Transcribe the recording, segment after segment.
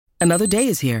Another day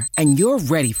is here, and you're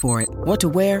ready for it. What to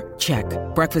wear? Check.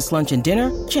 Breakfast, lunch, and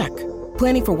dinner? Check.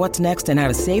 Planning for what's next and how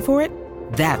to save for it?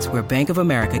 That's where Bank of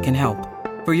America can help.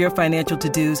 For your financial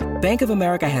to-dos, Bank of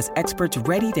America has experts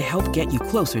ready to help get you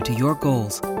closer to your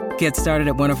goals. Get started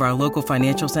at one of our local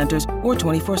financial centers or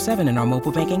 24/7 in our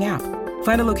mobile banking app.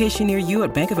 Find a location near you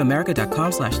at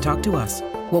bankofamerica.com/talktous.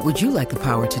 What would you like the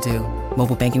power to do?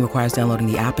 Mobile banking requires downloading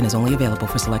the app and is only available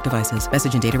for select devices.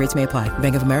 Message and data rates may apply.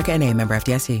 Bank of America N.A., member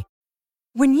FDIC.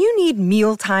 When you need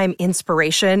mealtime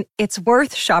inspiration, it's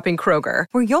worth shopping Kroger,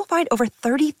 where you'll find over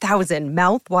 30,000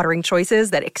 mouth-watering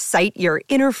choices that excite your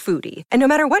inner foodie. And no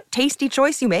matter what tasty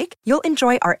choice you make, you'll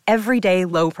enjoy our everyday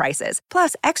low prices,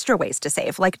 plus extra ways to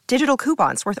save, like digital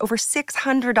coupons worth over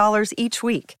 $600 each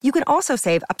week. You can also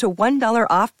save up to $1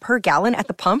 off per gallon at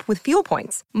the pump with fuel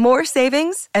points. More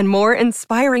savings and more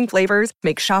inspiring flavors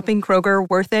make shopping Kroger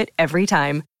worth it every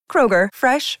time. Kroger,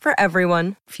 fresh for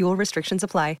everyone. Fuel restrictions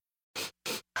apply.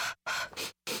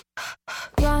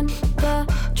 Run the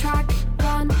track,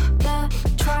 run the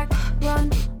track, run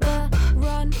the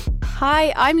run.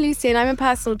 Hi, I'm Lucy and I'm a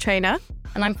personal trainer.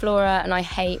 And I'm Flora and I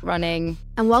hate running.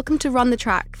 And welcome to Run the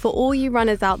Track for all you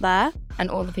runners out there. And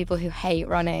all the people who hate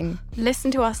running. Listen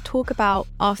to us talk about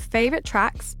our favourite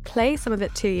tracks, play some of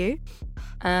it to you.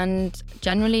 And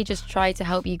generally just try to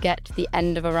help you get to the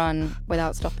end of a run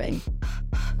without stopping.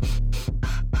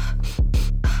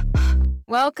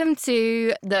 Welcome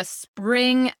to the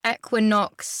spring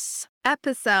equinox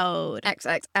episode.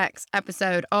 XXX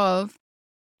episode of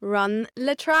Run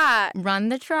the Track. Run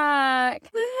the Track.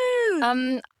 Woo!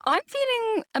 I'm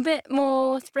feeling a bit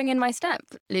more spring in my step,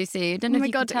 Lucy. Don't know if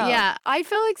you can tell. Yeah, I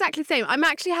feel exactly the same. I'm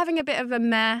actually having a bit of a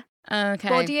meh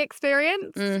body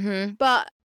experience, but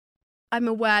I'm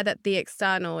aware that the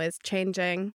external is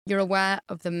changing. You're aware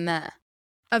of the meh.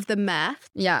 Of the meh.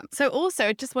 Yeah. So also,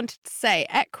 I just wanted to say,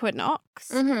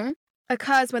 equinox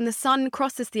occurs when the sun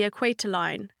crosses the equator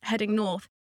line, heading north.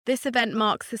 This event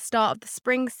marks the start of the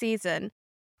spring season.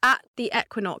 At the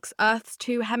equinox, Earth's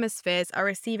two hemispheres are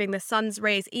receiving the sun's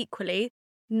rays equally,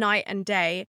 night and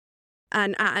day,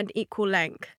 and at an equal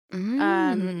length.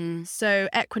 So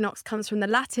equinox comes from the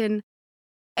Latin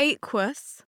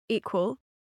aequus, equal.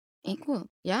 Equal,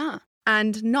 yeah.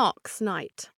 And nox,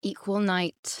 night. Equal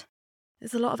night.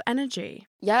 There's a lot of energy.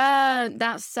 Yeah,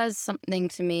 that says something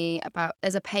to me about,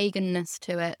 there's a paganness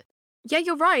to it. Yeah,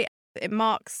 you're right. It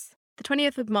marks the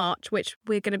 20th of March, which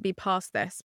we're going to be past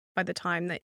this by the time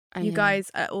that you guys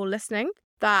are all listening.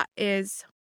 That is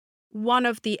one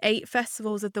of the 8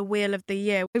 festivals of the Wheel of the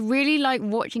Year. I really like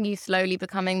watching you slowly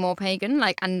becoming more pagan,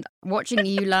 and watching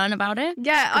you learn about it.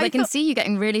 Yeah, I can see you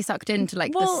getting really sucked into the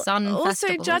sun festivals.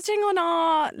 Also, judging on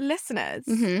our listeners,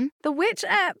 the Witch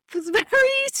ep was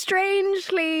very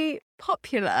strangely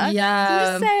popular.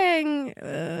 Yeah. I'm just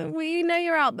saying, we know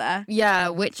you're out there. Yeah,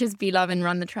 witches be loving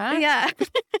Run the Track. Yeah.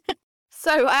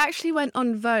 So I actually went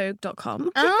on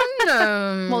Vogue.com. Oh,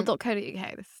 no. Well,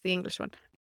 .co.uk, this is the English one.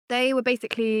 They were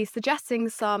basically suggesting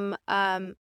some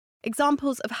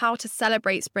examples of how to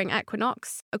celebrate spring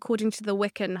equinox according to the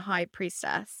Wiccan high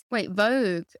priestess. Wait,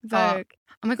 Vogue? Vogue.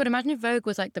 Oh my God, imagine if Vogue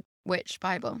was like the witch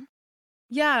Bible.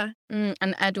 Yeah. And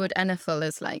Edward Enninful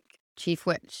is like chief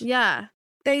witch. Yeah.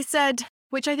 They said,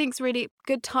 which I think is really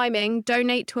good timing,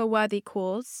 donate to a worthy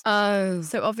cause. Oh.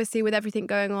 So obviously with everything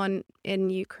going on in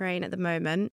Ukraine at the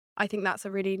moment, I think that's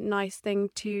a really nice thing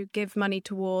to give money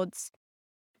towards.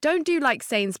 Don't do like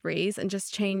Sainsbury's and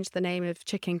just change the name of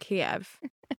Chicken Kiev.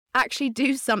 Actually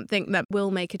do something that will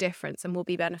make a difference and will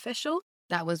be beneficial.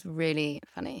 That was really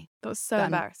funny. That was so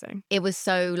embarrassing. It was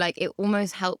so it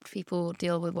almost helped people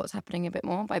deal with what's happening a bit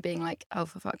more by being like, oh,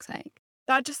 for fuck's sake.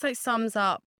 That just sums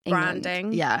up England.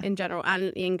 Branding in general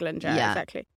and England. Yeah,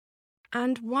 exactly.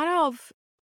 And one of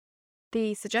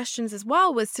the suggestions as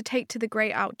well was to take to the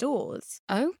great outdoors.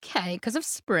 Okay, because of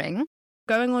spring.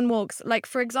 Going on walks. Like,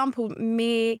 for example,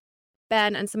 me,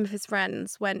 Ben, and some of his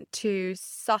friends went to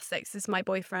Sussex. This is my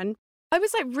boyfriend. I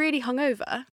was really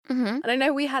hungover. And I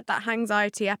know we had that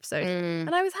anxiety episode.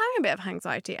 And I was having a bit of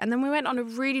anxiety. And then we went on a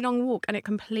really long walk and it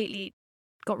completely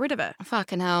got rid of it.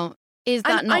 Fucking hell. Is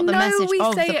that not the message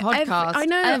of the podcast? I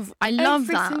know. I love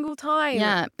every that. Every single time.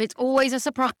 Yeah, but it's always a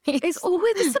surprise. It's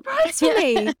always a surprise for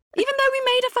me. Even though we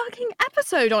made a fucking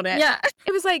episode on it. Yeah.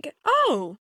 It was like,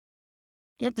 oh.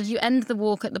 Yeah, did you end the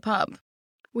walk at the pub?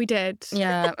 We did.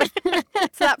 Yeah. So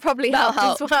that probably helped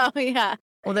as well, yeah.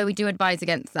 Although we do advise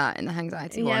against that in the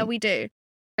anxiety one. Yeah, we do.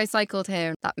 I cycled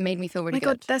here. That made me feel really good. Oh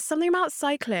my God, there's something about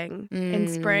cycling in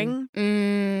spring.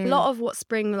 A lot of what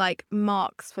spring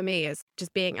marks for me is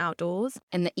just being outdoors.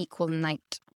 In the equal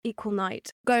night. Equal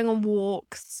night. Going on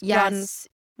walks, runs,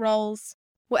 rolls.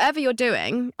 whatever you're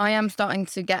doing. I am starting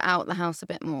to get out the house a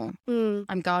bit more.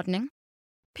 I'm gardening.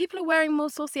 People are wearing more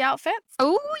saucy outfits.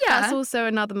 Oh, yeah. That's also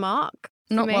another mark.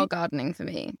 Not while gardening for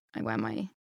me. I wear my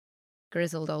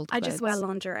grizzled old clothes. I just wear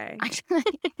lingerie.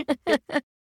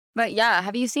 But yeah,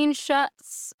 have you seen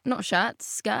skirts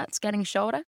getting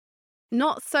shorter?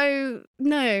 Not so,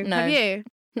 no. Have you?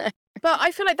 No. But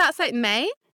I feel like that's like May.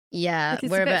 Yeah, Like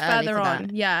it's we're a bit early further for on.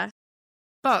 that. Yeah.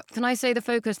 But can I say the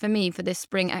focus for me for this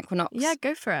spring equinox? Yeah,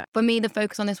 go for it. For me, the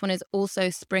focus on this one is also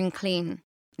spring clean,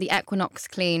 the equinox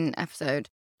clean episode.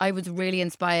 I was really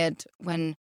inspired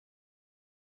when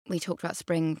we talked about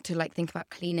spring to like think about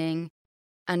cleaning.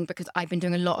 And because I've been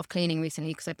doing a lot of cleaning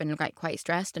recently because I've been like quite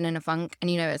stressed and in a funk. And,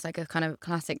 you know, it's like a kind of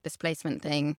classic displacement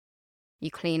thing. You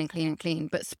clean and clean and clean.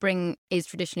 But spring is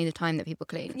traditionally the time that people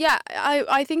clean. Yeah,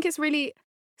 I think it's really,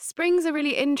 spring's a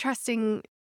really interesting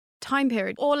time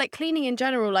period. Or like cleaning in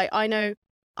general. Like I know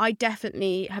I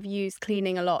definitely have used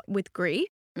cleaning a lot with grief.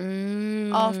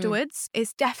 Afterwards.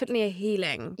 It's definitely a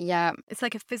healing. Yeah. It's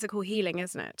like a physical healing,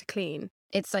 isn't it, to clean?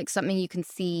 It's like something you can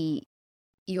see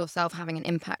yourself having an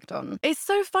impact on. It's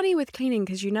so funny with cleaning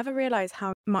because you never realise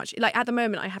how much, like at the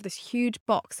moment I have this huge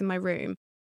box in my room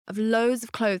of loads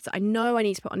of clothes that I know I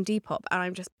need to put on Depop and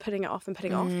I'm just putting it off and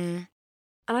putting it off. And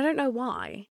I don't know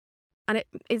why. And it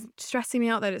is stressing me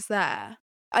out that it's there.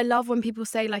 I love when people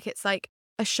say like it's like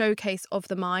a showcase of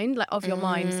the mind, like of your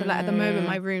mind. So like at the moment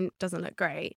my room doesn't look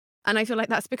great. And I feel like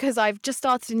that's because I've just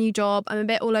started a new job. I'm a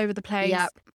bit all over the place. Yeah.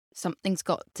 Something's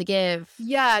got to give.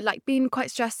 Yeah, like being quite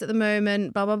stressed at the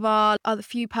moment, blah, blah, blah. Other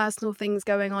few personal things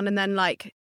going on. And then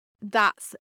like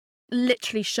that's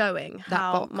literally showing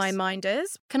how my mind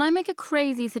is. Can I make a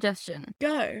crazy suggestion?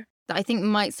 Go. That I think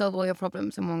might solve all your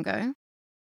problems in one go.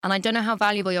 And I don't know how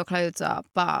valuable your clothes are,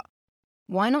 but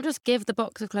why not just give the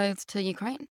box of clothes to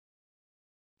Ukraine?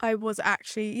 I was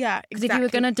actually, yeah, Because if you were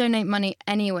going to donate money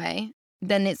anyway,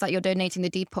 then it's like you're donating the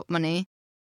Depop money.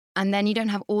 And then you don't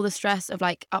have all the stress of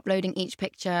like uploading each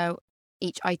picture,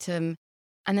 each item.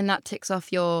 And then that ticks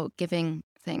off your giving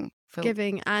thing.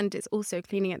 Giving, and it's also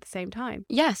cleaning at the same time.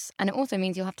 Yes. And it also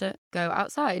means you'll have to go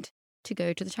outside to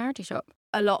go to the charity shop.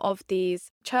 A lot of these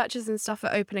churches and stuff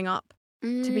are opening up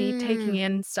to be taking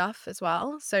in stuff as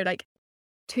well. So like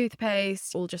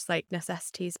toothpaste, all just like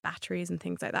necessities, batteries and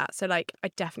things like that. So like I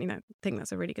definitely think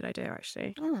that's a really good idea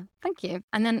actually. Oh, thank you.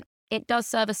 And then it does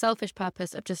serve a selfish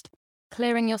purpose of just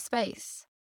clearing your space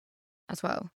as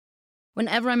well.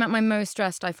 Whenever I'm at my most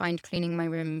stressed, I find cleaning my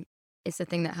room is the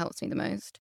thing that helps me the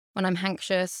most. When I'm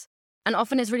anxious, and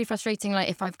often it's really frustrating, like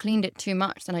if I've cleaned it too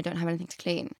much, then I don't have anything to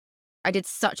clean. I did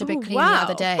such a big clean the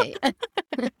other day.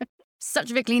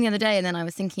 Such a big clean the other day, and then I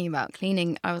was thinking about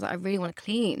cleaning. I was like, I really want to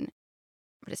clean,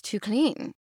 but it's too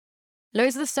clean.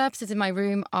 Loads of the surfaces in my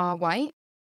room are white,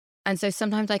 and so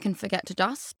sometimes I can forget to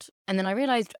dust. And then I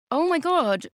realised, oh my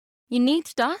God, you need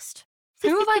to dust?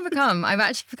 Who have I become? I've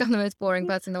actually become the most boring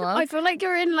person in the world. I feel like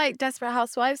you're in like Desperate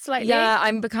Housewives slightly. Yeah,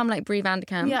 I've become like Brie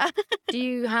Vanderkamp. Yeah. Do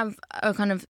you have a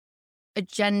kind of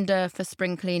agenda for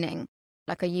spring cleaning?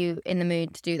 Like, are you in the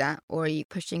mood to do that? Or are you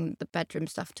pushing the bedroom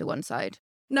stuff to one side?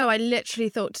 No, I literally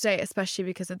thought today, especially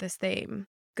because of this theme,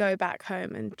 go back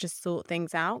home and just sort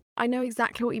things out. I know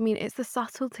exactly what you mean. It's the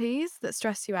subtleties that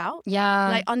stress you out. Yeah.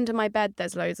 Like under my bed,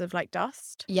 there's loads of like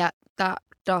dust. Yeah, that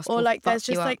dust Or will like fuck there's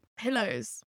just you up. like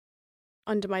pillows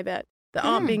under my bed that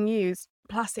aren't being used.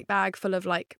 Plastic bag full of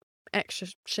like extra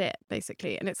shit,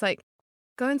 basically. And it's like,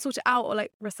 go and sort it out or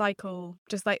like recycle,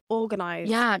 just like organize.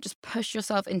 Yeah, just push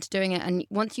yourself into doing it. And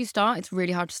once you start, it's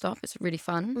really hard to stop. It's really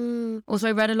fun. Also,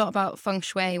 I read a lot about feng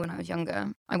shui when I was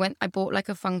younger. I bought like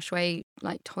a feng shui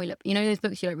like toilet. You know those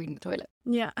books you don't read in the toilet?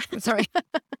 Yeah. Sorry.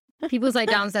 People's like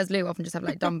downstairs loo often just have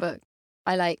like dumb books.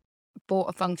 I like bought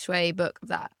a feng shui book of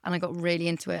that and I got really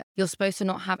into it. You're supposed to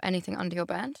not have anything under your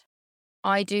bed.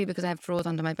 I do because I have drawers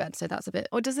under my bed, so that's a bit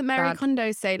Or doesn't Mary bad.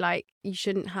 Kondo say like you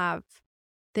shouldn't have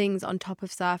things on top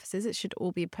of surfaces? It should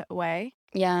all be put away.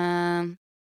 Yeah,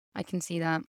 I can see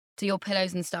that. So your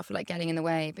pillows and stuff are like getting in the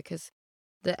way because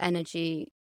the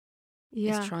energy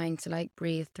is trying to like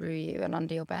breathe through you and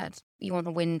under your bed. You want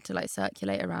the wind to like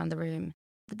circulate around the room.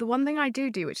 The one thing I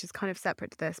do, which is kind of separate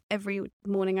to this, every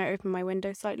morning I open my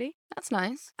window slightly. That's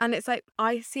nice. And it's like,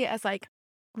 I see it as like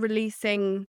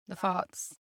releasing The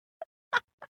farts.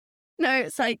 No,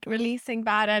 it's like releasing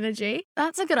bad energy.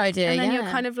 That's a good idea, And then yeah. you're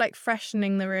kind of like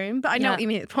freshening the room. But I know Yeah. what you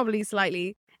mean. It probably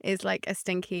slightly is like a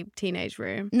stinky teenage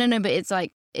room. No, but it's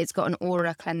like, it's got an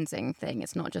aura cleansing thing.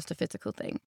 It's not just a physical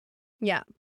thing. Yeah.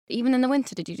 Even in the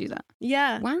winter, did you do that?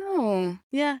 Yeah. Wow.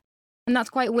 Yeah. And that's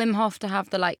quite Wim Hof to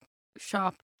have the like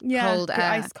sharp, Yeah. cold the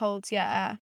air. ice cold, yeah,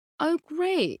 air. Oh,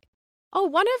 great. Oh,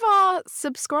 one of our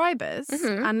subscribers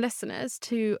Mhm. and listeners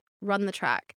to Run the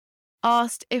Track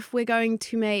asked if we're going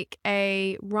to make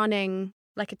a running,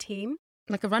 like a team.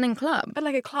 Like a running club. But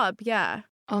like a club, yeah.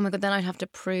 Oh my God, then I'd have to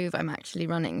prove I'm actually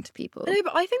running to people. No,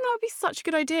 but I think that would be such a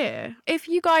good idea. If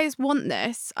you guys want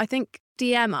this, I think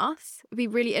DM us. I'd be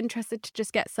really interested to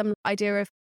just get some idea of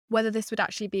whether this would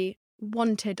actually be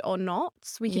wanted or not.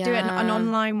 We could do it an Yeah.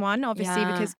 online one, obviously,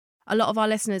 Yeah. because a lot of our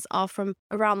listeners are from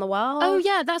around the world. Oh,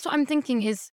 yeah, that's what I'm thinking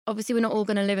is obviously we're not all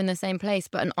going to live in the same place,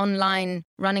 but an online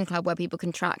running club where people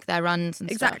can track their runs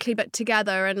and Exactly, but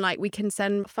together, and like we can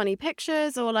send funny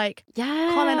pictures or like stuff.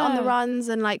 Yeah. comment on the runs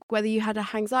and like whether you had a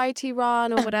anxiety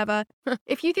run or whatever.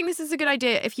 If you think this is a good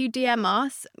idea, if you DM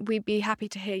us, we'd be happy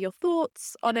to hear your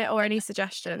thoughts on it or any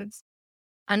suggestions.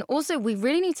 And also, we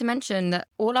really need to mention that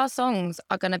all our songs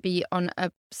are going to be on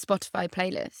a Spotify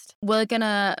playlist. We're going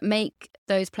to make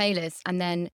those playlists, and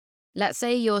then let's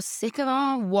say you're sick of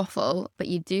our waffle, but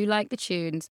you do like the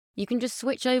tunes, you can just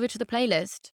switch over to the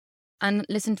playlist and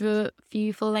listen to a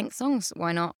few full-length songs.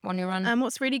 Why not on your run? And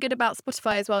what's really good about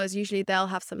Spotify as well is usually they'll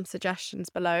have some suggestions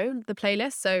below the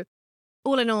playlist. So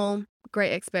all in all,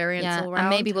 great experience all around. And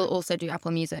maybe we'll also do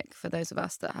Apple Music for those of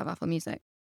us that have Apple Music.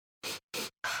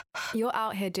 You're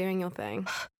out here doing your thing.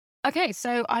 Okay,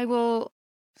 so I will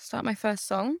start my first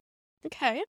song.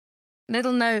 Okay.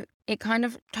 Little note, it kind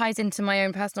of ties into my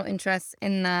own personal interests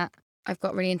in that I've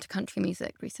got really into country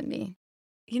music recently.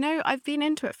 You know, I've been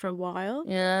into it for a while.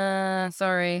 Yeah,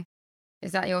 sorry.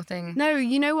 Is that your thing? No,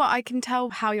 you know what? I can tell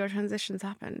how your transitions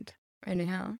happened. Really,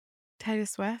 how? Taylor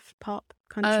Swift, pop,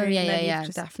 country. Oh, yeah, and then yeah, you've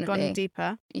just definitely. gone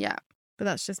deeper. Yeah. But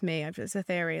that's just me. It's a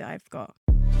theory that I've got.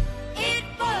 It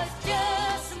was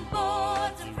just some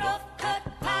boards of rough cut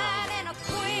pine and a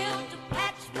quilt of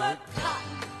patchwork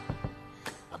cotton.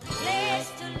 A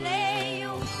place to lay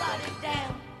your body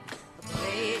down, a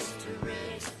place to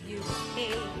rest your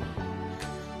head.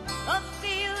 A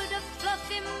field of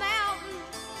fluffy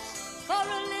mountains for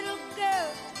a little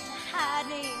girl to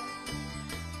hide in.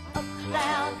 A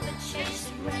cloud for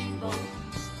chasing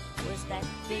rainbows was that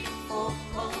big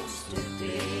four-poster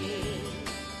bed.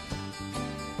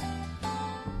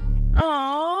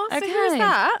 Oh, so who's Okay.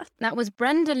 that? That was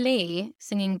Brenda Lee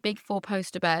singing Big Four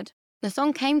Poster Bed. The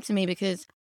song came to me because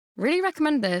really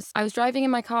recommend this. I was driving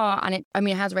in my car and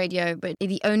it has radio, but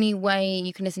the only way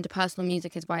you can listen to personal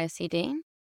music is via CD.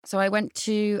 So I went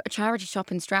to a charity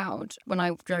shop in Stroud when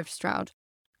I drove to Stroud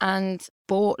and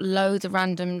bought loads of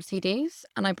random CDs.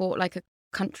 And I bought like a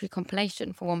country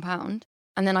compilation for £1.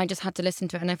 And then I just had to listen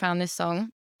to it and I found this song.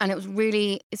 And it's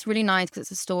really nice because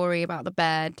it's a story about the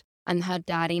bed. And her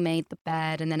daddy made the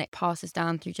bed and then it passes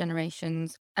down through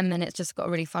generations. And then it's just got a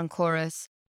really fun chorus.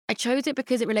 I chose it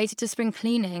because it related to spring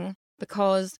cleaning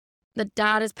because the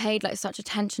dad has paid like such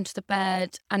attention to the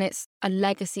bed and it's a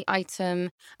legacy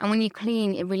item. And when you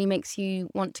clean, it really makes you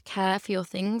want to care for your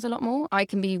things a lot more. I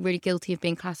can be really guilty of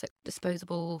being classic,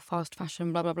 disposable, fast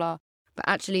fashion, blah, blah, blah. But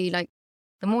actually, like,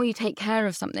 the more you take care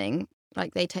of something,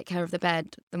 like they take care of the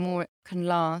bed, the more it can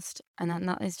last. And then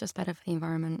that is just better for the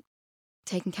environment.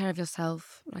 Taking care of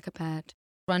yourself like a bed.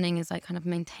 Running is like kind of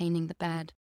maintaining the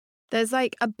bed. There's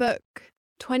like a book,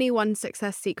 21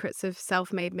 Success Secrets of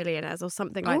Self-Made Millionaires or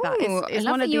something like that. Ooh, I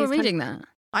love that you were reading that.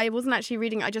 I wasn't actually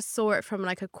reading. I just saw it from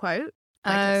like a quote. Oh,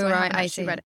 so I right, haven't I actually see.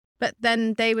 read it. But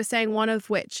then they were saying one of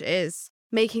which is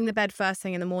making the bed first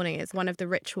thing in the morning is one of the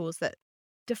rituals that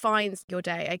defines your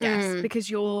day, I guess,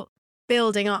 because you're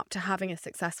building up to having a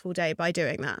successful day by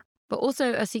doing that. But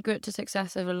also a secret to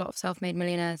success of a lot of self-made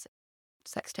millionaires,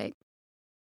 sex tape.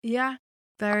 Yeah,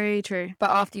 very true. But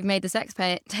after you've made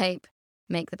the tape,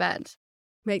 make the bed.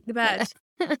 Make the bed.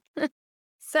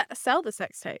 Sell the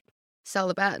sex tape, Sell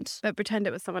the bed. but pretend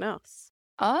it was someone else.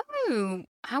 Oh,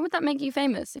 how would that make you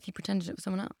famous if you pretended it was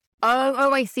someone else?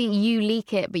 Oh, I see. You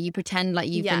leak it, but you pretend like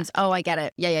you've been... Oh, I get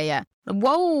it. Yeah.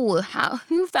 Whoa,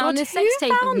 who found this sex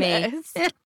tape of me? This?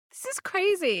 This is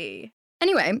crazy.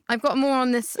 Anyway, I've got more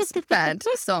on this bed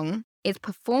song. It's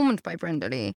performed by Brenda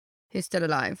Lee, who's still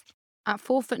alive. At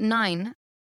 4'9",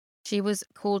 she was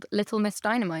called Little Miss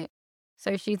Dynamite.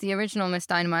 So she's the original Miss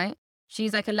Dynamite.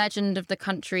 She's like a legend of the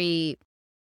country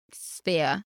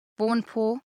sphere. Born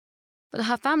poor, but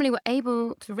her family were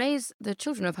able to raise the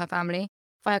children of her family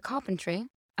via carpentry,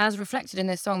 as reflected in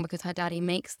this song because her daddy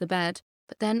makes the bed.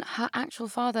 But then her actual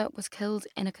father was killed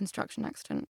in a construction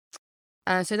accident.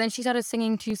 So then she started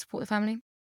singing to support the family.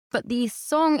 But the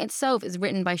song itself is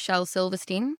written by Shel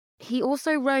Silverstein. He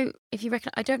also wrote,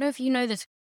 I don't know if you know this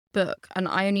book, and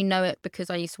I only know it because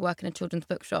I used to work in a children's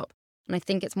bookshop, and I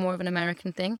think it's more of an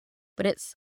American thing, but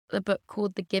it's a book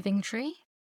called The Giving Tree.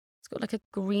 It's got like a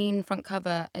green front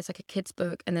cover. It's like a kid's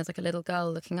book, and there's like a little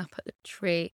girl looking up at the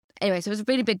tree. Anyway, so it was a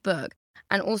really big book.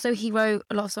 And also he wrote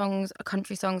a lot of songs,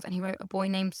 country songs, and he wrote A Boy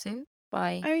Named Sue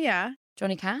by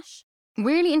Johnny Cash.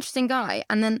 Really interesting guy.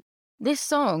 And then this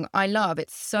song I love.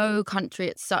 It's so country.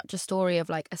 It's such a story of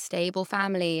like a stable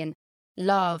family and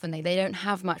love, and they don't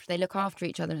have much, but they look after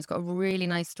each other, and it's got a really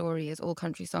nice story, as all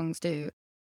country songs do.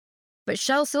 But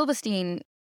Shel Silverstein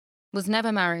was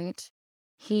never married.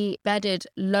 He bedded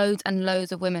loads and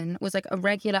loads of women, was like a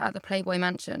regular at the Playboy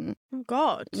Mansion. Oh,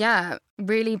 God. Yeah,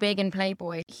 really big in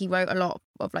Playboy. He wrote a lot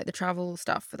of like the travel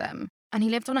stuff for them. And he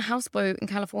lived on a houseboat in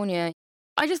California.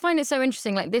 I just find it so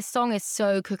interesting. Like, this song is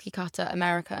so cookie cutter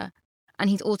America. And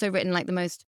he's also written like the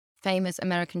most famous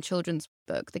American children's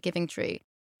book, The Giving Tree.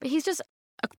 But he's just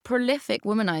a prolific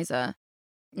womanizer,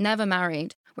 never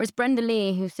married. Whereas Brenda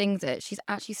Lee, who sings it, she's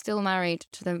actually still married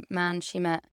to the man she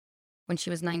met when she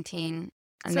was 19.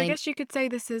 And I guess you could say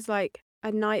this is like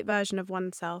a night version of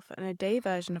oneself and a day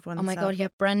version of oneself. Oh my God, yeah,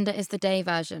 Brenda is the day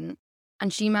version.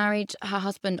 And she married her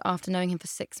husband after knowing him for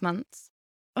 6 months.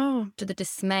 Oh. To the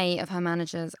dismay of her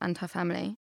managers and her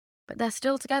family. But they're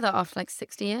still together after like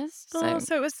 60 years. So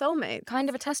it was soulmate. Kind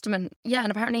of a testament. Yeah,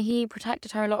 and apparently he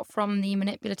protected her a lot from the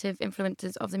manipulative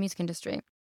influences of the music industry.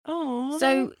 Oh.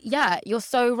 So, yeah, you're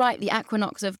so right. The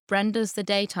equinox of Brenda's the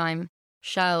daytime,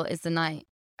 Shel is the night.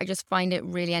 I just find it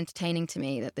really entertaining to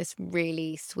me that this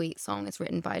really sweet song is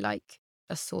written by like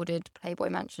a sordid Playboy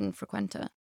Mansion frequenter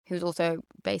who's also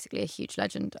basically a huge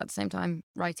legend at the same time,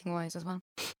 writing-wise as well.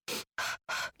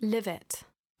 Live it.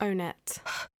 Own it.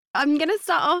 I'm going to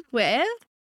start off with,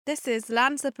 this is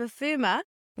Lanza Perfuma.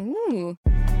 Ooh.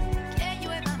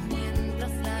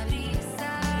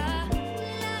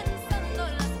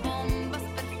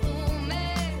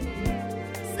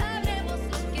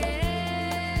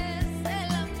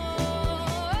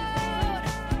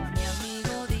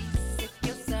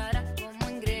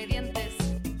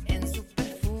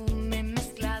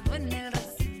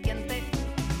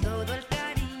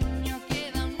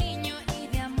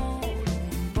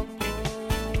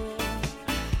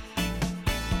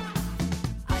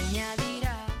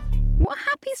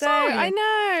 So I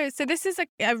know. So this is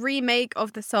a remake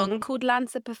of the song called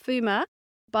Lanza Perfuma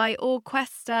by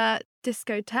Orquesta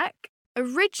Discotheque,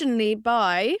 originally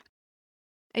by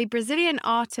a Brazilian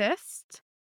artist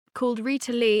called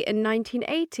Rita Lee in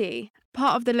 1980.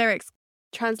 Part of the lyrics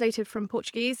translated from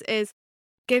Portuguese is,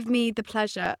 "Give me the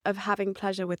pleasure of having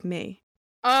pleasure with me."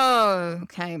 Oh,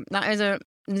 okay. That is a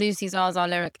Lucy Zaza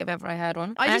lyric if ever I heard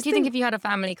one. I actually think if you had a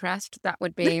family crest, that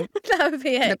would be that would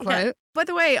be it. The quote. Yeah. By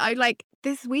the way, I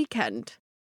this weekend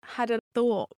had a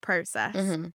thought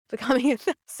process becoming a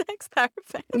sex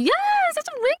therapist. Yes, that's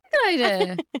a really good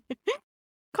idea.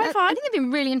 Quite fun. I think it'd be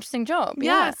a really interesting job.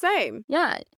 Yeah, same.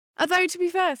 Yeah. Although, to be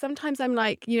fair, sometimes I'm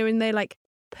like, when they like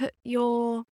put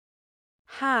your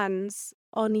hands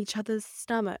on each other's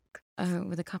stomach. Oh,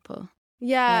 with a couple.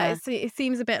 Yeah. It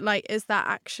seems a bit like, is that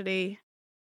actually...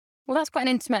 Well, that's quite an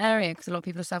intimate area because a lot of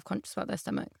people are self-conscious about their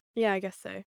stomach. Yeah, I guess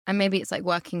so. And maybe it's like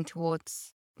working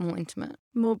towards more intimate.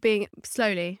 More being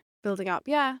slowly building up.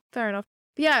 Yeah, fair enough.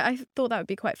 But yeah, I thought that would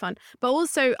be quite fun. But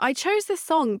also, I chose this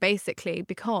song basically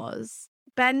because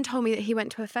Ben told me that he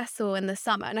went to a festival in the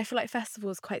summer. And I feel like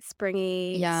festivals quite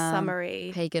springy,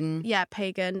 summery. Pagan. Yeah,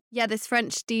 pagan. Yeah, this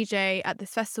French DJ at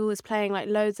this festival was playing like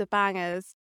loads of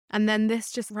bangers. And then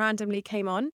this just randomly came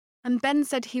on. And Ben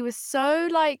said he was so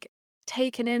like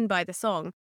taken in by the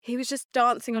song. He was just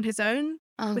dancing on his own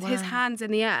with his hands in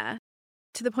the air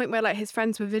to the point where like his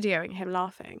friends were videoing him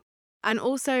laughing. And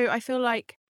also I feel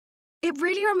like it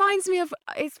really reminds me of,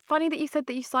 it's funny that you said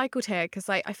that you cycled here because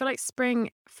like I feel like spring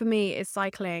for me is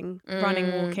cycling,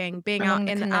 running, walking, being out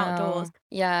in the outdoors.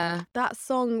 Yeah. That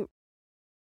song,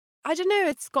 I don't know,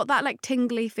 it's got that like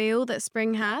tingly feel that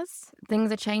spring has.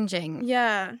 Things are changing.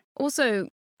 Yeah. Also,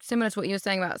 similar to what you were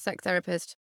saying about sex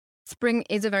therapist, spring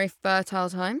is a very fertile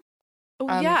time.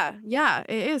 Oh, yeah,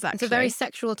 it is actually. It's a very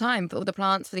sexual time for all the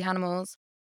plants, for the animals.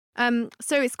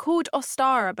 So it's called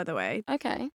Ostara, by the way.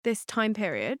 Okay. This time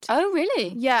period. Oh,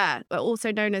 really? Yeah, but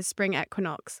also known as spring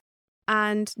equinox.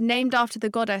 And named after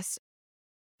the goddess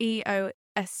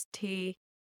Eostre,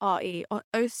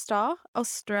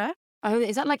 Ostra. Oh,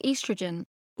 is that like estrogen?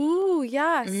 Ooh,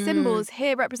 yeah. Symbols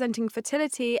here representing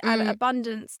fertility and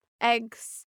abundance.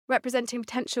 Eggs representing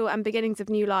potential and beginnings of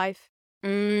new life.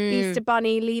 Easter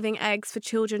bunny leaving eggs for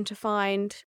children to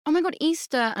find. Oh my God,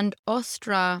 Easter and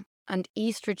Ostra and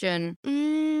estrogen.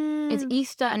 Is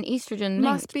Easter and estrogen linked?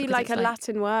 Must be like a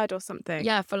Latin word or something.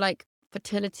 Yeah, for like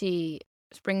fertility,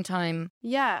 springtime.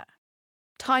 Yeah.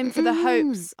 Time for the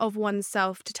hopes of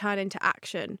oneself to turn into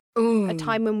action. Ooh. A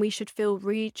time when we should feel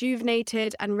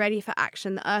rejuvenated and ready for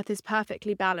action. The earth is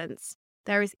perfectly balanced.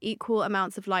 There is equal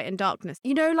amounts of light and darkness.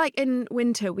 You know, like in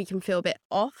winter, we can feel a bit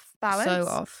off balance. So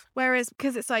off. Whereas,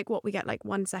 because it's like, what, we get like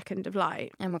 1 second of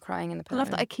light. And we're crying in the I pillow.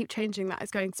 love that I keep changing that. It's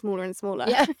going smaller and smaller.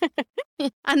 Yeah.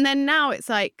 And then now it's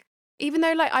like, even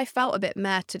though like I felt a bit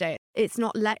meh today, it's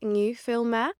not letting you feel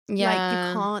meh. Yeah. Like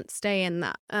you can't stay in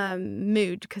that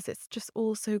mood because it's just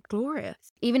all so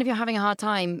glorious. Even if you're having a hard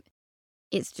time,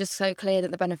 it's just so clear that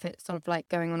the benefits of like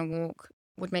going on a walk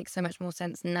would make so much more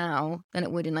sense now than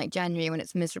it would in like January when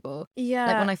it's miserable. Yeah.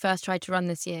 Like when I first tried to run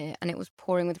this year and it was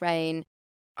pouring with rain,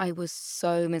 I was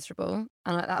so miserable.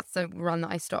 And like, that's the run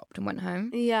that I stopped and went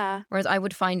home. Yeah. Whereas I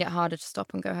would find it harder to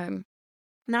stop and go home.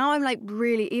 Now I'm like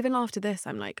really, even after this,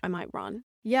 I'm like, I might run.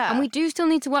 Yeah. And we do still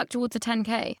need to work towards a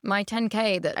 10K. My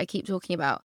 10K that I keep talking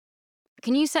about.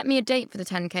 Can you set me a date for the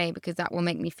 10K? Because that will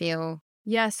make me feel...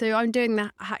 Yeah, so I'm doing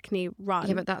the Hackney run.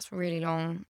 Yeah, but that's really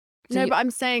long. So no, you... but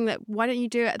I'm saying that why don't you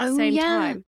do it at the same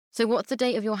time? So what's the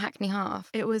date of your Hackney half?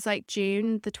 It was like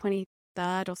June the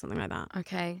 23rd or something like that.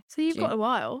 Okay. So you've got a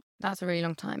while. That's a really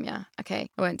long time, yeah. Okay,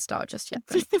 I won't start just yet.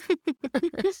 Then.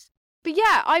 But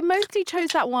yeah, I mostly chose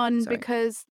that one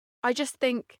because I just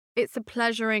think it's a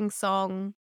pleasuring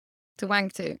song. To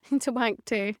wank to. To wank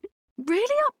to.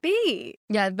 Really upbeat.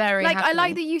 Yeah, very like happy. I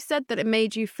like that you said that it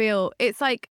made you feel, it's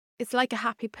like a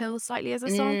happy pill slightly as a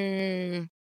song.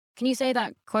 Can you say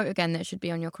that quote again that should be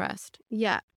on your crest?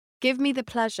 Yeah. Give me the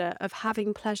pleasure of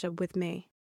having pleasure with me.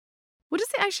 What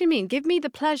does it actually mean? Give me the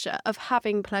pleasure of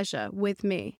having pleasure with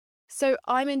me. So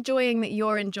I'm enjoying that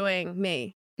you're enjoying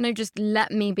me. No, just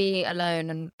let me be alone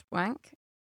and wank.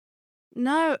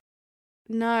 No.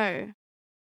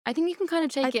 I think you can kind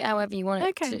of take it however you want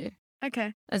it to.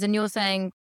 Okay. As in you're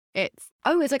saying, it's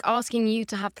like asking you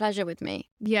to have pleasure with me.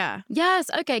 Yeah. Yes,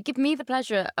 okay, give me the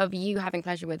pleasure of you having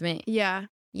pleasure with me. Yeah.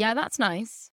 Yeah, that's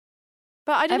nice.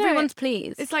 But I don't know. Everyone's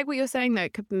pleased. It's like what you're saying, though.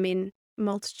 It could mean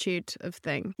multitude of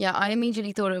things. Yeah, I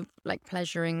immediately thought of like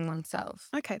pleasuring oneself.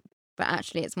 Okay. But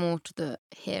actually it's more to the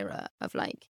hearer of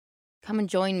like, come and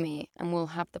join me and we'll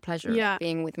have the pleasure of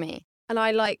being with me. And I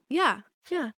like, yeah.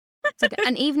 It's like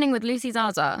an evening with Lucy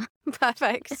Zaza.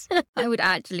 Perfect. I would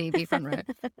actually be front row.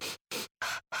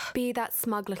 Be that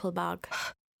smug little bug.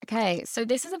 Okay, so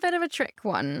this is a bit of a trick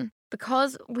one.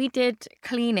 Because we did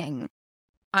cleaning,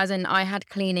 as in I had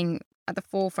cleaning at the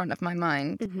forefront of my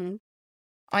mind, Mm-hmm.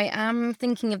 I am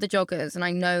thinking of the joggers, and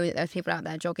I know that there's people out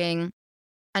there jogging.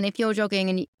 And if you're jogging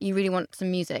and you really want some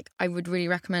music, I would really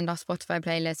recommend our Spotify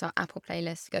playlist, our Apple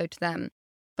playlist, go to them.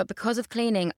 But because of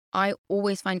cleaning, I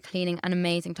always find cleaning an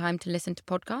amazing time to listen to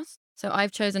podcasts. So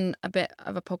I've chosen a bit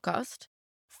of a podcast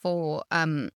for,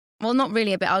 well, not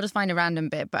really a bit, I'll just find a random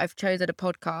bit, but I've chosen a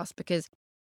podcast because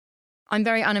I'm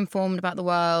very uninformed about the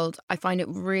world. I find it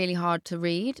really hard to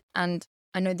read. And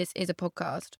I know this is a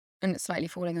podcast and it's slightly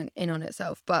falling in on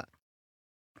itself, but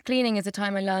cleaning is the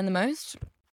time I learn the most.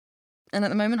 And at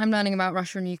the moment, I'm learning about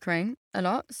Russia and Ukraine a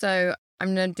lot. So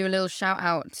I'm going to do a little shout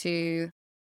out to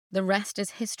The Rest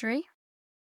is History,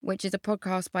 which is a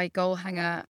podcast by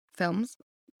Goalhanger Films,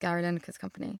 Gary Lineker's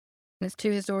company. And it's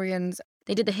two historians.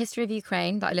 They did the history of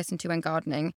Ukraine that I listened to when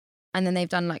gardening. And then they've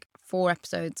done like 4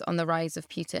 episodes on the rise of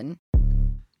Putin.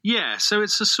 Yeah, so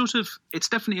it's it's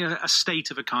definitely a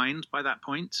state of a kind by that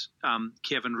point.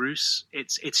 Kiev and Rus,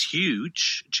 it's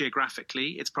huge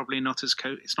geographically. It's probably not as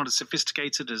it's not as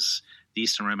sophisticated as the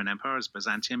Eastern Roman Empire, as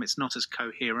Byzantium. It's not as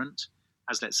coherent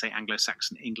as, let's say,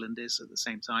 Anglo-Saxon England is at the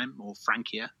same time, or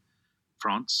Francia,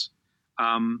 France.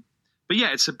 But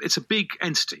yeah, it's a big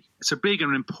entity. It's a big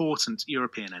and important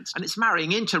European entity, and it's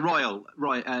marrying into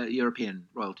European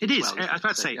royalty. It is. Well, I was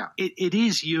about to say, yeah. it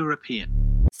is European.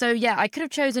 So yeah, I could have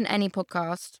chosen any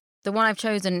podcast. The one I've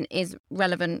chosen is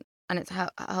relevant and it's a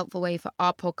helpful way for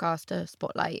our podcast to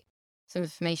spotlight some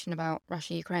information about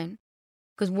Russia, Ukraine.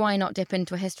 Because why not dip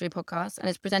into a history podcast? And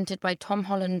it's presented by Tom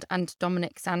Holland and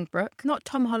Dominic Sandbrook. Not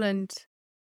Tom Holland.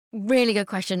 Really good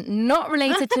question. Not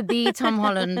related to the Tom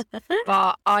Holland,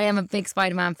 but I am a big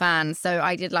Spider-Man fan, so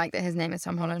I did like that his name is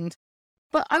Tom Holland.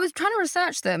 But I was trying to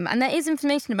research them, and there is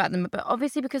information about them, but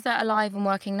obviously because they're alive and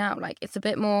working now, like it's a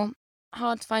bit more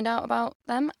hard to find out about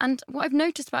them. And what I've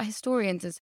noticed about historians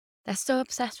is they're so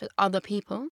obsessed with other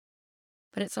people.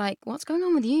 But it's like, what's going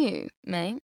on with you,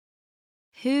 mate?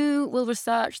 Who will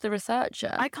research the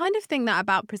researcher? I kind of think that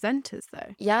about presenters,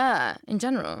 though. Yeah, in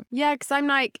general. Yeah, because I'm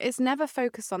like, it's never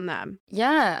focused on them.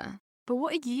 Yeah. But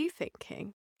what are you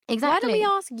thinking? Exactly. Why don't we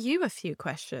ask you a few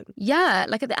questions? Yeah,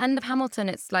 like at the end of Hamilton,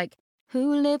 it's like,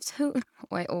 who lives, who...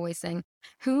 I always sing.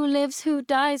 Who lives, who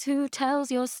dies, who tells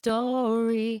your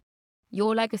story?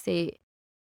 Your legacy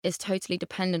is totally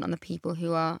dependent on the people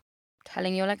who are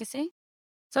telling your legacy.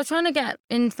 So I was trying to get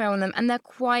info on them, and they're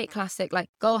quite classic. Like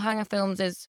Goalhanger Films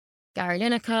is Gary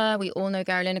Lineker. We all know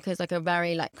Gary Lineker is like a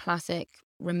very like classic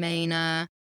Remainer,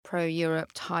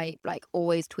 pro-Europe type, like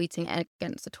always tweeting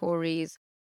against the Tories.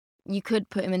 You could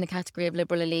put him in the category of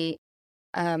liberal elite.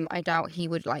 I doubt he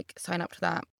would like sign up to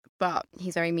that, but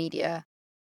he's very media.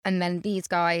 And then these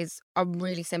guys are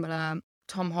really similar.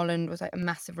 Tom Holland was like a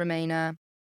massive Remainer,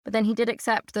 but then he did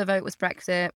accept the vote was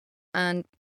Brexit and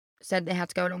said they had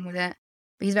to go along with it.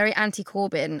 But he's very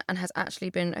anti-Corbyn and has actually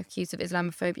been accused of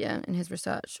Islamophobia in his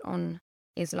research on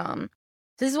Islam.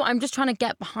 So this is what I'm just trying to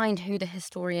get behind who the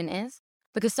historian is,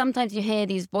 because sometimes you hear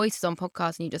these voices on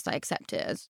podcasts and you just like accept it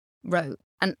as rote.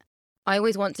 And I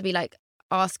always want to be like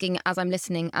asking as I'm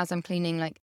listening, as I'm cleaning,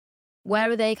 like,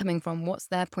 where are they coming from? What's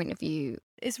their point of view?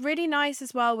 It's really nice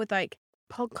as well with like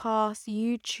podcasts,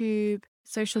 YouTube,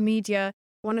 social media.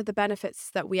 One of the benefits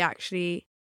is that we actually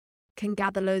can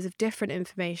gather loads of different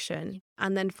information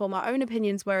and then form our own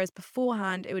opinions, whereas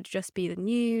beforehand it would just be the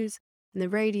news and the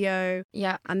radio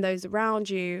and those around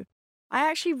you. I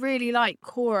actually really like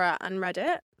Quora and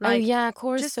Reddit. Like,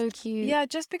 Quora's so cute. Yeah,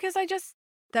 just because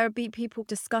there would be people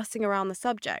discussing around the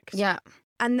subject. Yeah.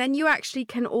 And then you actually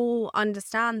can all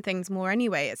understand things more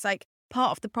anyway. It's like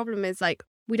part of the problem is like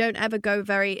we don't ever go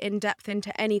very in depth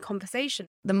into any conversation.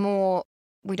 The more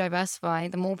we diversify,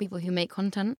 the more people who make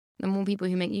content, the more people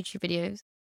who make YouTube videos.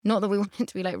 Not that we want it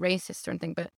to be like racist or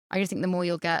anything, but I just think the more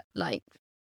you'll get like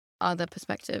other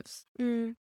perspectives.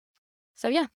 So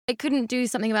yeah, I couldn't do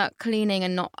something about cleaning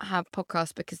and not have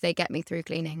podcasts because they get me through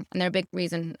cleaning. And they're a big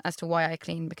reason as to why I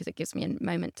clean, because it gives me a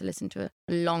moment to listen to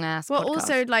a long ass podcast. Well,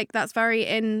 also like that's very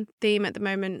in theme at the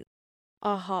moment.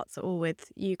 Our hearts are all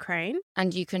with Ukraine.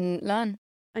 And you can learn.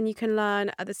 And you can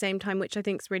learn at the same time, which I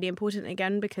think is really important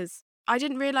again, because I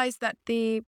didn't realise that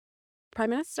the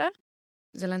Prime Minister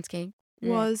Zelensky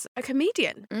was a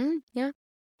comedian. Yeah.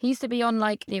 He used to be on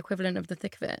like the equivalent of The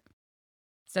Thick of It.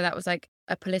 So that was like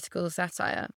a political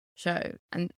satire show.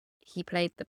 And he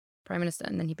played the Prime Minister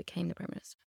and then he became the Prime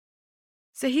Minister.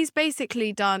 So he's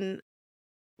basically done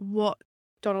what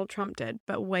Donald Trump did,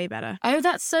 but way better. Oh,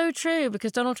 that's so true,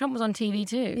 because Donald Trump was on TV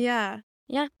too. Yeah.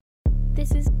 Yeah.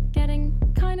 This is getting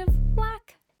kind of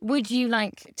whack. Would you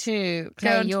like to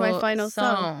play Go on to your my final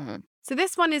song? So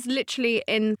this one is literally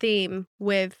in theme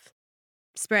with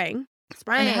spring.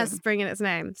 And it has spring in its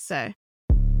name, so.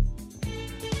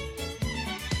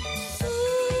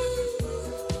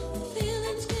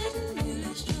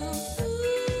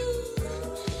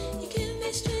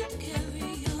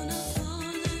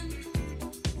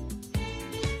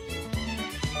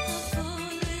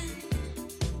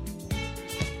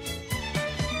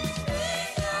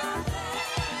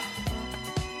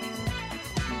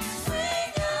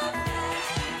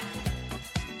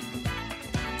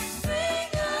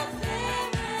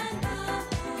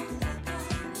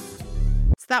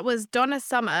 That was Donna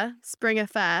Summer, Spring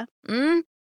Affair.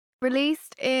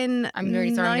 Released in... I'm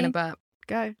really sorry, I'm going to burp.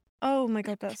 Go. Oh my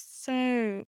God, that's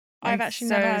so... I've actually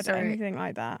never had anything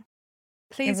like that.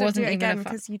 Please don't do it again,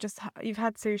 because you've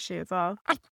had sushi as well.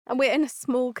 And we're in a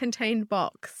small contained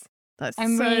box.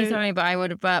 I'm really sorry, but I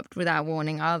would have burped without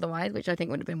warning otherwise, which I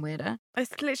think would have been weirder.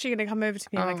 It's literally going to come over to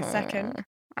me in like a second.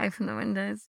 Open the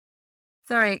windows.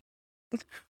 Sorry.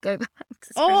 Go back to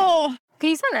Spring. Oh!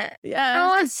 Can you smell it? Yeah.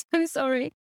 Oh, I'm so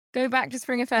sorry. Go back to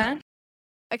Spring Affair.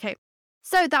 Okay.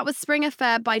 So that was Spring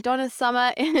Affair by Donna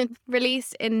Summer,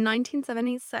 released in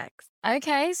 1976.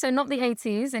 Okay, so not the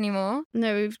 80s anymore.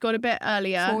 No, we've got a bit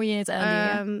earlier. 4 years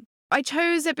earlier. I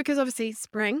chose it because obviously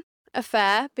Spring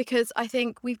Affair, because I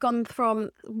think we've gone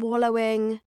from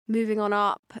wallowing, moving on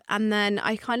up, and then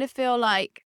I kind of feel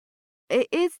like it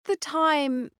is the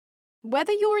time,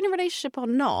 whether you're in a relationship or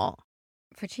not.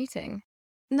 For cheating?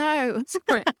 No.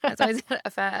 Sorry, that's always an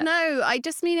affair. No, I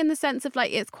just mean in the sense of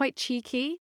like it's quite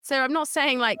cheeky. So I'm not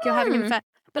saying like you're having an affair,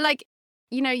 but like,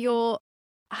 you know, you're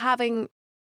having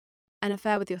an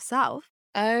affair with yourself.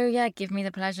 Oh, yeah. Give me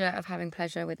the pleasure of having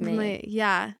pleasure with me.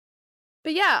 Yeah.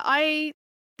 But yeah, I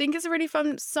think it's a really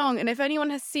fun song. And if anyone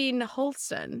has seen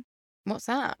Halston. What's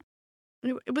that?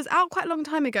 It was out quite a long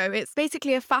time ago. It's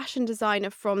basically a fashion designer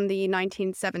from the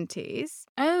 1970s.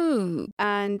 Oh.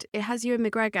 And it has Ewan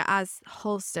McGregor as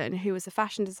Halston, who was a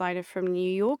fashion designer from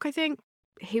New York, I think.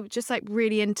 He was just like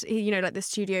really into, you know, like the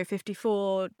Studio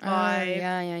 54 vibe.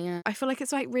 Yeah. I feel like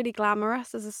it's like really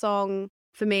glamorous as a song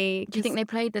for me. Do you think they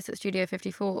played this at Studio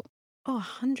 54? Oh,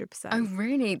 100%. Oh,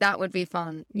 really? That would be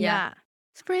fun. Yeah.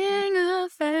 Spring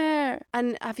Affair.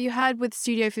 And have you heard with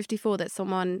Studio 54 that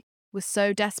someone was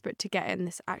so desperate to get in.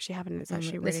 This actually happened. It's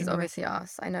actually really This is obviously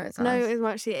us. I know it's us.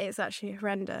 No, it's actually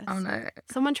horrendous. Oh, no.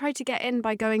 Someone tried to get in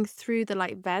by going through the,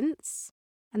 like, vents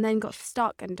and then got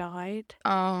stuck and died.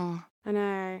 Oh. I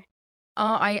know.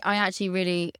 Oh, I actually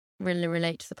really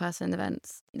relate to the person in the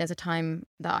vents. There's a time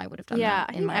that I would have done Yeah, that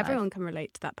I in think my everyone life. can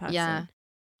relate to that person. Yeah.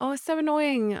 Oh, it's so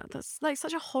annoying. That's, like,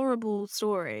 such a horrible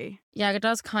story. Yeah, it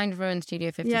does kind of ruin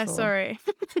Studio 54. Yeah, sorry.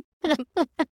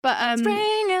 But,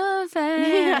 Spring Affair.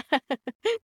 yeah.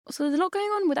 So there's a lot going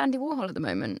on with Andy Warhol at the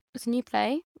moment. There's a new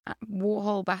play,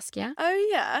 Warhol Basquiat, Oh,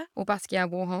 yeah. or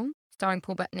Basquiat Warhol, starring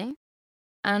Paul Bettany.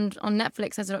 And on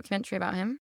Netflix, there's a documentary about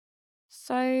him.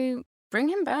 So bring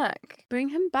him back. Bring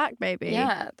him back, baby.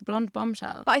 Yeah, the blonde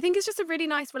bombshell. But I think it's just a really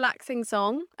nice, relaxing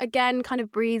song. Again, kind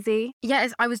of breezy. Yeah,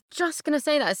 I was just going to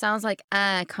say that. It sounds like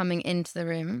air coming into the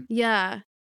room. Yeah.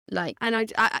 Like,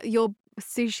 And your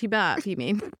sushi burp, you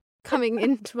mean, coming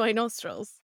into my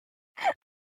nostrils.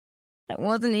 it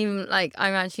wasn't even like,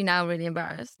 I'm actually now really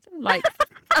embarrassed. Like,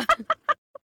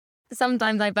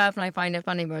 sometimes I burp and I find it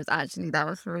funny, whereas actually that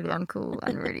was really uncool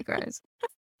and really gross.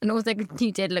 And also,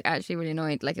 you did look actually really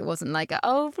annoyed. Like, it wasn't like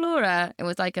oh, Flora. It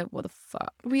was like what the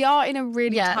fuck? We are in a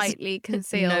really Yeah, tightly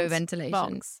concealed no ventilation.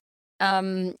 box.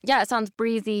 Yeah, it sounds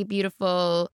breezy,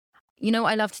 beautiful. You know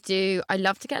what I love to do? I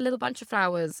love to get a little bunch of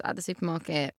flowers at the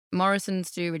supermarket.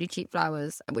 Morrison's do really cheap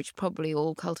flowers, which probably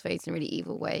all cultivated in really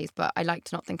evil ways, but I like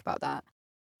to not think about that.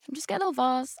 And just get a little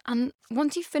vase. And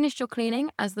once you've finished your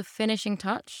cleaning, as the finishing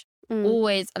touch,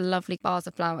 always a lovely vase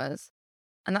of flowers.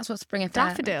 And that's what Spring Affair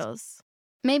is. Daffodils.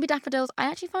 Maybe daffodils. I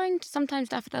actually find sometimes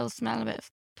daffodils smell a bit of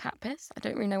cat piss. I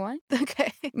don't really know why.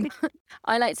 Okay.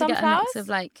 I like to get a mix Sunflowers? of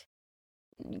like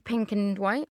pink and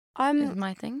white is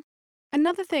my thing.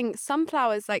 Another thing,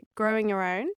 sunflowers, like growing your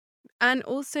own and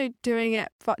also doing it,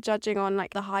 judging on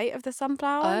like the height of the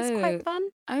sunflower is quite fun.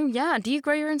 Oh, yeah. Do you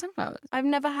grow your own sunflowers? I've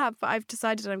never have, but I've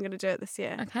decided I'm going to do it this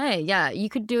year. Okay, yeah. You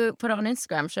could put it on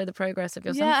Instagram, show the progress of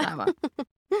your sunflower.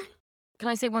 Can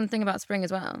I say one thing about spring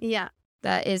as well? Yeah.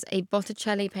 There is a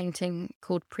Botticelli painting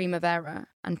called Primavera,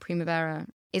 and Primavera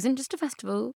isn't just a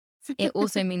festival, it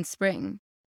also means spring.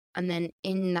 And then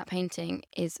in that painting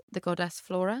is the goddess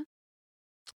Flora.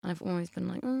 And I've always been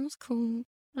like, oh, that's cool.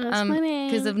 That's funny.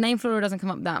 Because the name Flora doesn't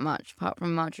come up that much, apart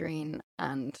from margarine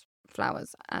and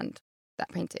flowers and that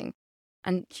painting.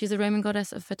 And she's a Roman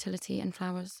goddess of fertility and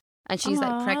flowers. And she's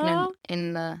like pregnant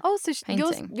in the so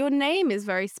painting. Your name is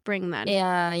very spring then.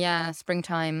 Yeah,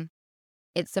 springtime.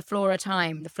 It's the Flora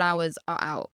time. The flowers are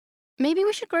out. Maybe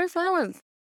we should grow flowers.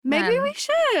 Maybe we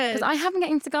should. Because I haven't got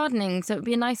into gardening, so it would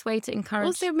be a nice way to encourage.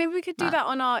 Also, maybe we could do that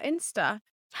on our Insta.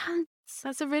 Yes.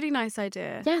 That's a really nice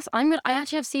idea. Yes, I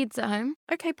actually have seeds at home.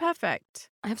 Okay, perfect.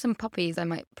 I have some poppies I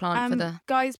might plant for the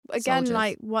guys. Again,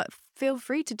 soldiers. feel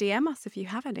free to DM us if you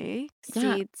have any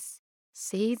seeds,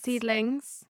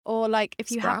 seedlings, or like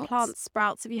if you have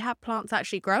sprouts. If you have plants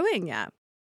actually growing yet,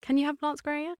 can you have plants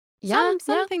growing yet? Yeah,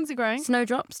 some things are growing.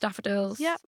 Snowdrops, daffodils.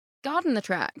 Yeah. Garden the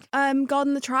track.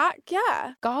 Garden the track.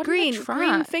 Yeah. Garden the track.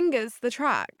 Green fingers the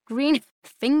track. Green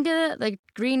finger the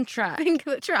green track.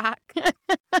 Finger the track.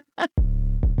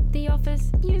 The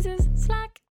office uses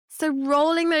Slack. So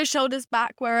rolling those shoulders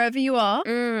back wherever you are.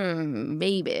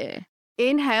 Baby.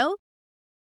 Inhale.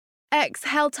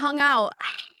 Exhale, tongue out.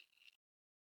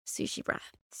 Sushi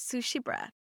breath. Sushi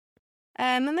breath.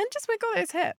 And then just wiggle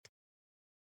those hips.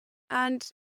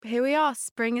 And here we are.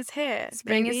 Spring is here.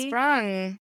 Spring is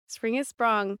sprung. Spring is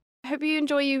sprung. I hope you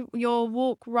enjoy your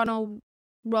walk, run, or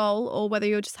roll, or whether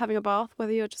you're just having a bath,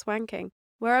 whether you're just wanking.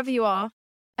 Wherever you are,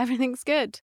 everything's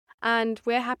good. And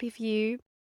we're happy for you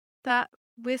that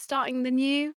we're starting the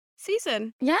new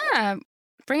season. Yeah.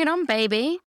 Bring it on,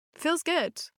 baby. Feels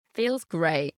good. Feels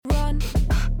great. Run.